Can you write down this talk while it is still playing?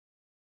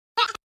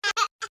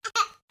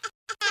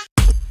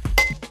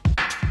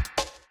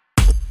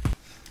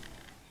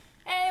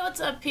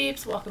up,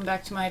 peeps? Welcome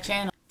back to my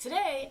channel.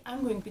 Today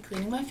I'm going to be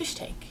cleaning my fish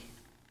tank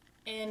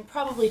and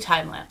probably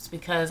time-lapse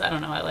because I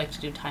don't know, I like to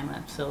do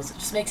time-lapse fills. It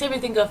just makes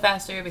everything go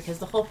faster because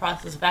the whole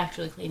process of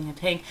actually cleaning a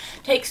tank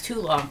takes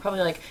too long, probably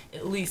like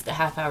at least a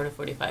half hour to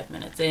 45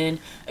 minutes, and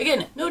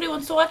again, nobody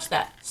wants to watch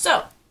that.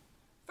 So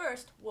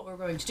first, what we're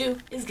going to do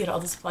is get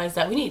all the supplies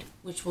that we need,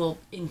 which will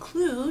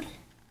include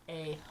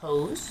a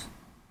hose,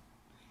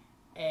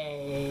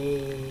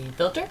 a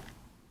filter,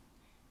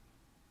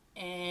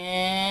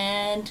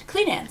 and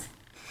clean hands.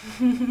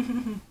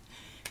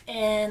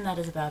 And that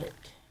is about it.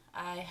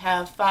 I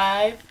have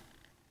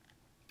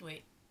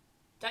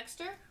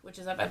Dexter, which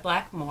is up at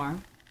Blackmore.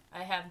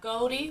 I have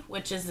Goldie,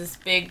 which is this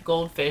big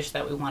goldfish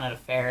that we won at a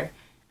fair.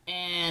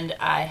 And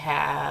I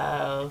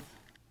have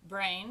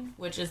Brain,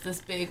 which is this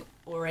big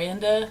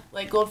Oranda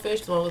like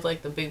goldfish, the one with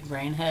like the big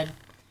brain head.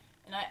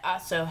 And I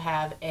also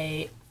have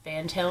a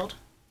fan-tailed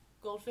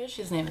goldfish.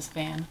 His name is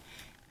Fan.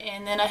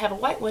 And then I have a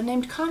white one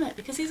named Comet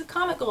because he's a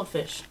comet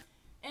goldfish.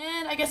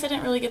 And I guess I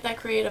didn't really get that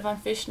creative on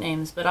fish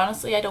names, but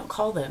honestly I don't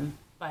call them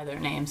by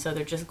their name, so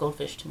they're just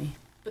goldfish to me.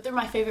 But they're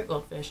my favorite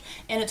goldfish,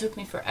 and it took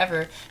me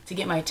forever to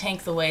get my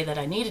tank the way that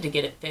I needed to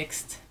get it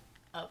fixed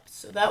up,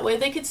 so that way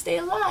they could stay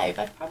alive.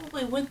 I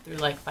probably went through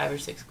like 5 or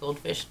 6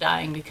 goldfish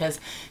dying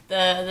because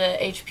the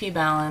HP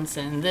balance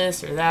and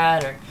this or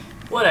that or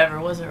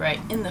whatever wasn't right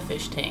in the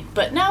fish tank.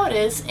 But now it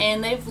is,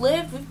 and they've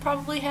lived. I've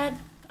probably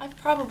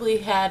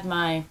had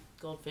my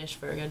goldfish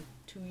for a good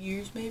 2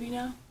 years maybe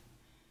now.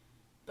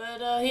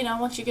 But, you know,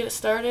 once you get it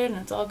started and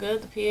it's all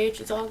good, the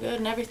pH is all good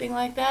and everything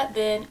like that,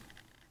 then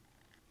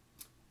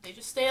they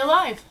just stay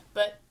alive.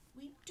 But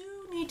we do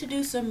need to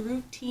do some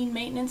routine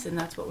maintenance, and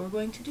that's what we're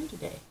going to do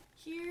today.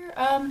 Here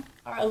are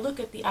a look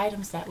at the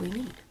items that we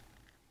need.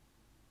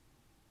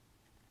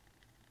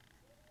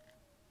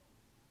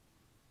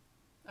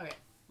 Okay,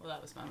 well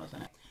that was fun,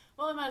 wasn't it?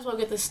 Well, I might as well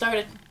get this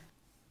started.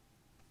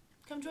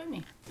 Come join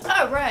me.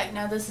 Alright,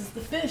 now this is the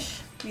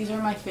fish. These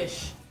are my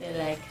fish. They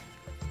like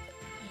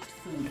eat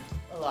food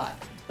a lot.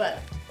 But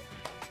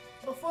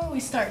before we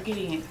start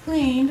getting it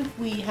cleaned,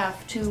 we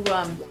have to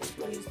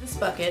use this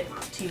bucket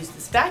to use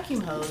this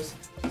vacuum hose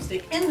to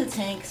stick in the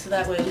tank so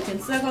that way we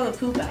can suck all the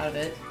poop out of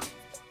it.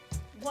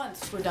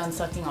 Once we're done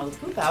sucking all the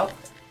poop out,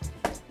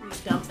 we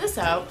dump this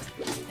out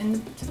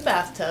into the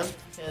bathtub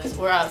because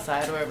we're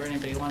outside, wherever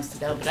anybody wants to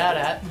dump it out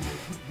at.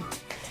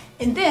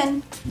 And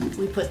then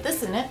we put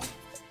this in it,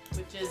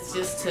 which is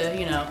just to,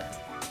 you know,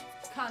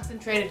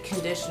 concentrated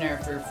conditioner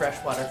for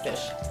freshwater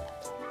fish.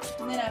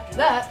 And then after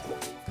that,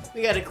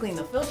 we gotta clean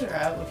the filter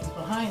out, which is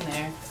behind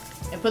there,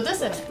 and put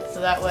this in it. So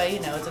that way,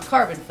 you know, it's a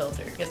carbon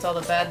filter. It gets all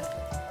the bad,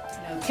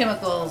 you know,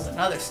 chemicals and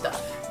other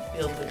stuff. It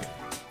feels weird.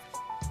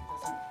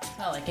 Doesn't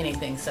smell like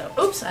anything, so,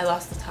 oops, I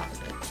lost the top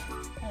of it.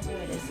 Oh, there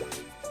it is.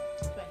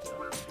 Right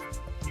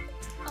here.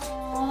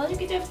 Oh,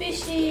 look at the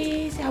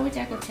fishies. How would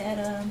I go pet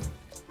them?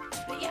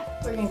 But yeah,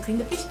 we're gonna clean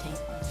the fish tank.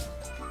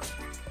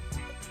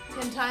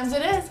 10 times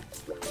it is.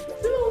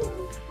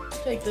 Woo.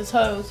 Take this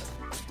hose.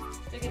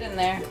 Stick it in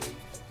there.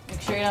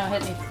 Make sure you don't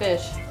hit any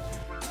fish.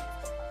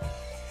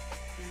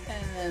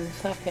 And then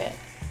suck it.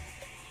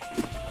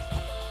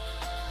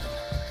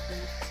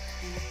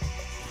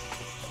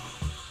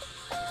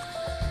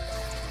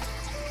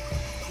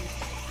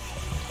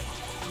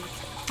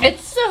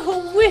 It's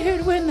so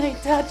weird when they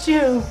touch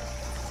you.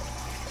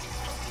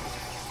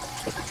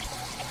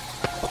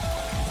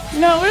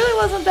 No, it really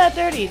wasn't that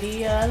dirty.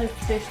 The other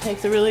fish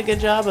takes a really good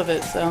job of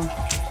it, so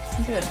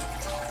good.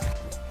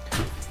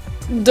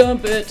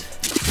 Dump it.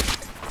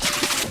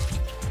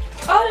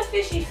 Oh, the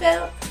fishy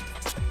fell.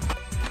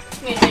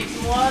 I'm gonna take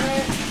some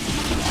water.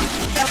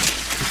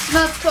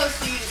 Not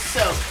supposed to use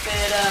soap.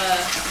 It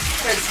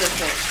hurts the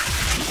fish.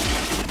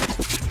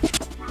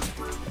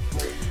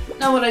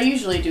 Now what I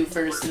usually do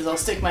first is I'll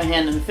stick my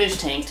hand in the fish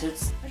tank.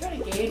 I try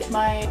to gauge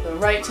the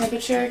right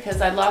temperature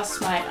because I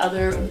lost my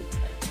other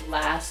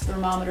last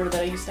thermometer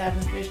that I used to have in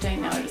the fish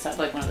tank. Now I just have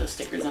like one of those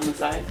stickers on the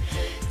side.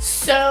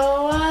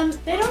 So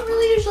they don't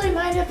really usually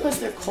mind it, plus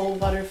they're cold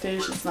water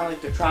fish. It's not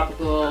like they're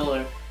tropical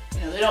or,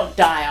 you know, they don't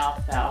die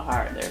off that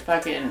hard. They're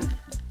fucking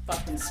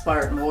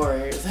Spartan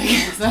warriors, I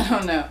guess. I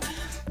don't know.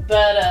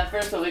 But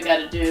first what we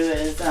gotta do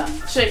is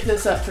shake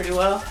this up pretty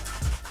well.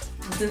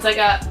 And since I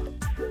got a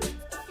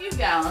few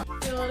gallons,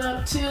 fill it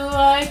up to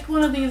like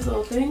one of these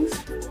little things.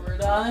 Pour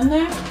it all in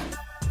there.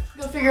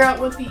 Go figure out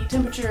what the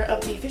temperature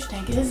of the fish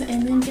tank is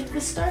and then get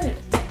this started.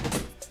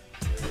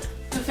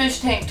 The fish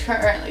tank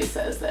currently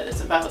says that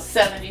it's about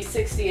 70,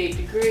 68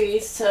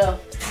 degrees, so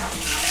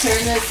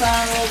turn this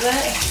on a little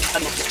bit.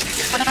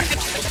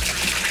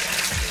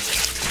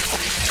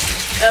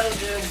 That'll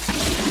do.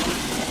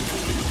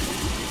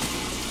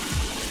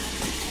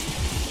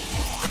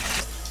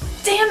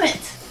 Damn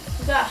it!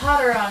 It got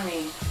hotter on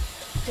me.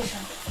 Fish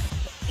on.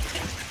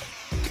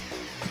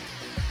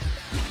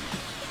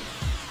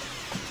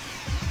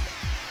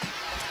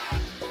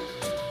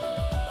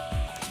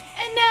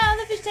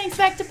 Tank's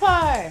back to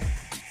par.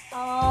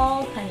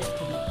 All kind of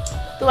clean.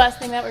 The last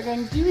thing that we're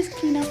going to do is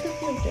clean out the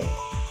filter.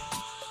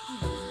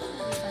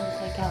 Fun to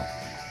take out.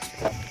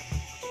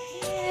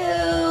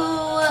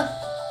 Ew.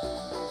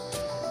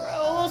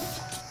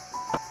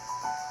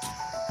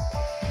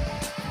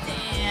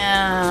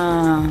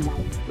 Yeah.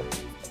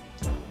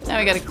 Now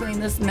we gotta clean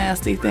this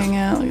nasty thing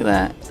out. Look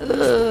at that.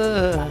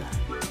 Ugh.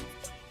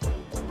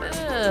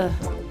 Ugh.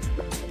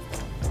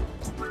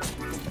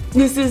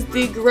 This is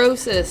the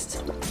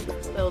grossest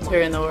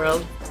filter in the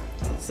world.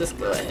 Let's just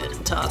go ahead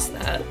and toss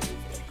that.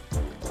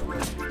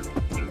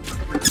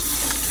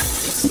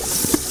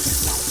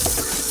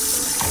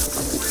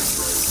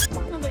 I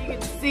don't know that you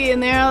can see in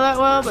there all that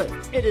well, but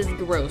it is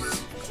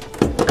gross.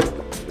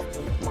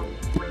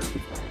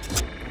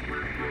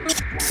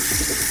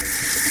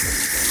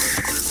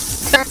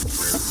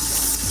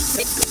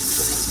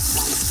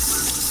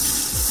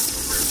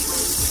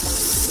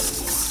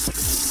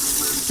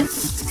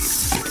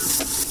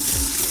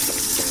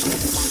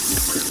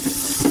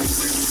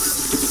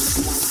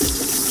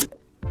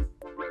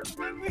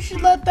 We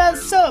should let that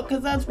soak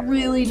because that's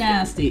really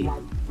nasty.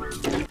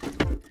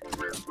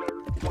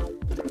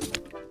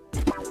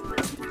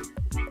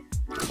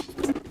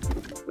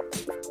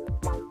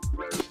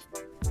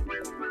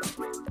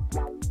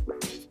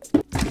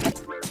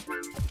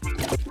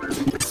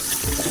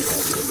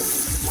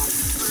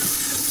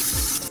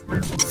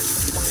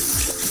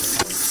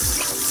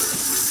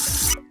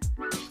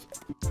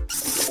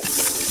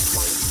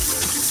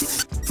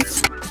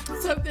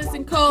 Soak this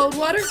in cold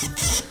water.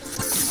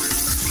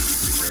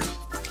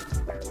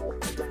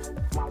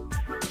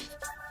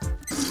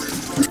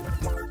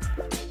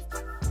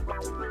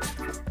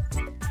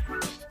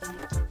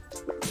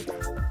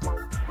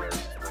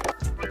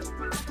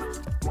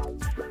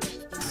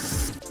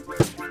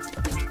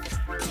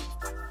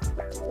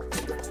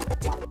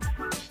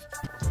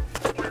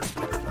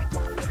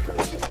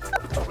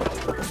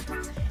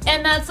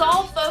 And that's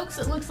all, folks.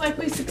 It looks like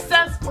we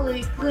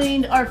successfully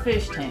cleaned our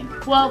fish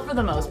tank. Well, for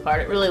the most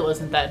part, it really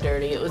wasn't that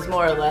dirty. It was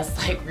more or less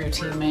like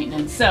routine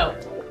maintenance. So,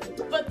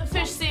 but the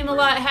fish seem a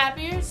lot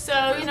happier,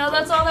 so, you know,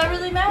 that's all that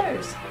really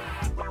matters.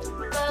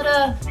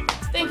 But,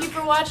 thank you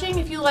for watching.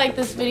 If you like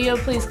this video,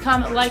 please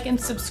comment, like, and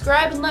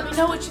subscribe, and let me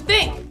know what you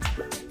think.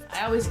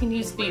 I always can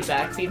use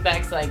feedback.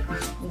 Feedback's like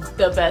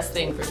the best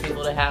thing for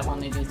people to have when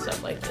they do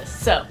stuff like this.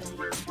 So,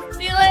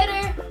 see you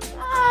later.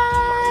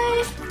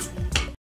 Bye.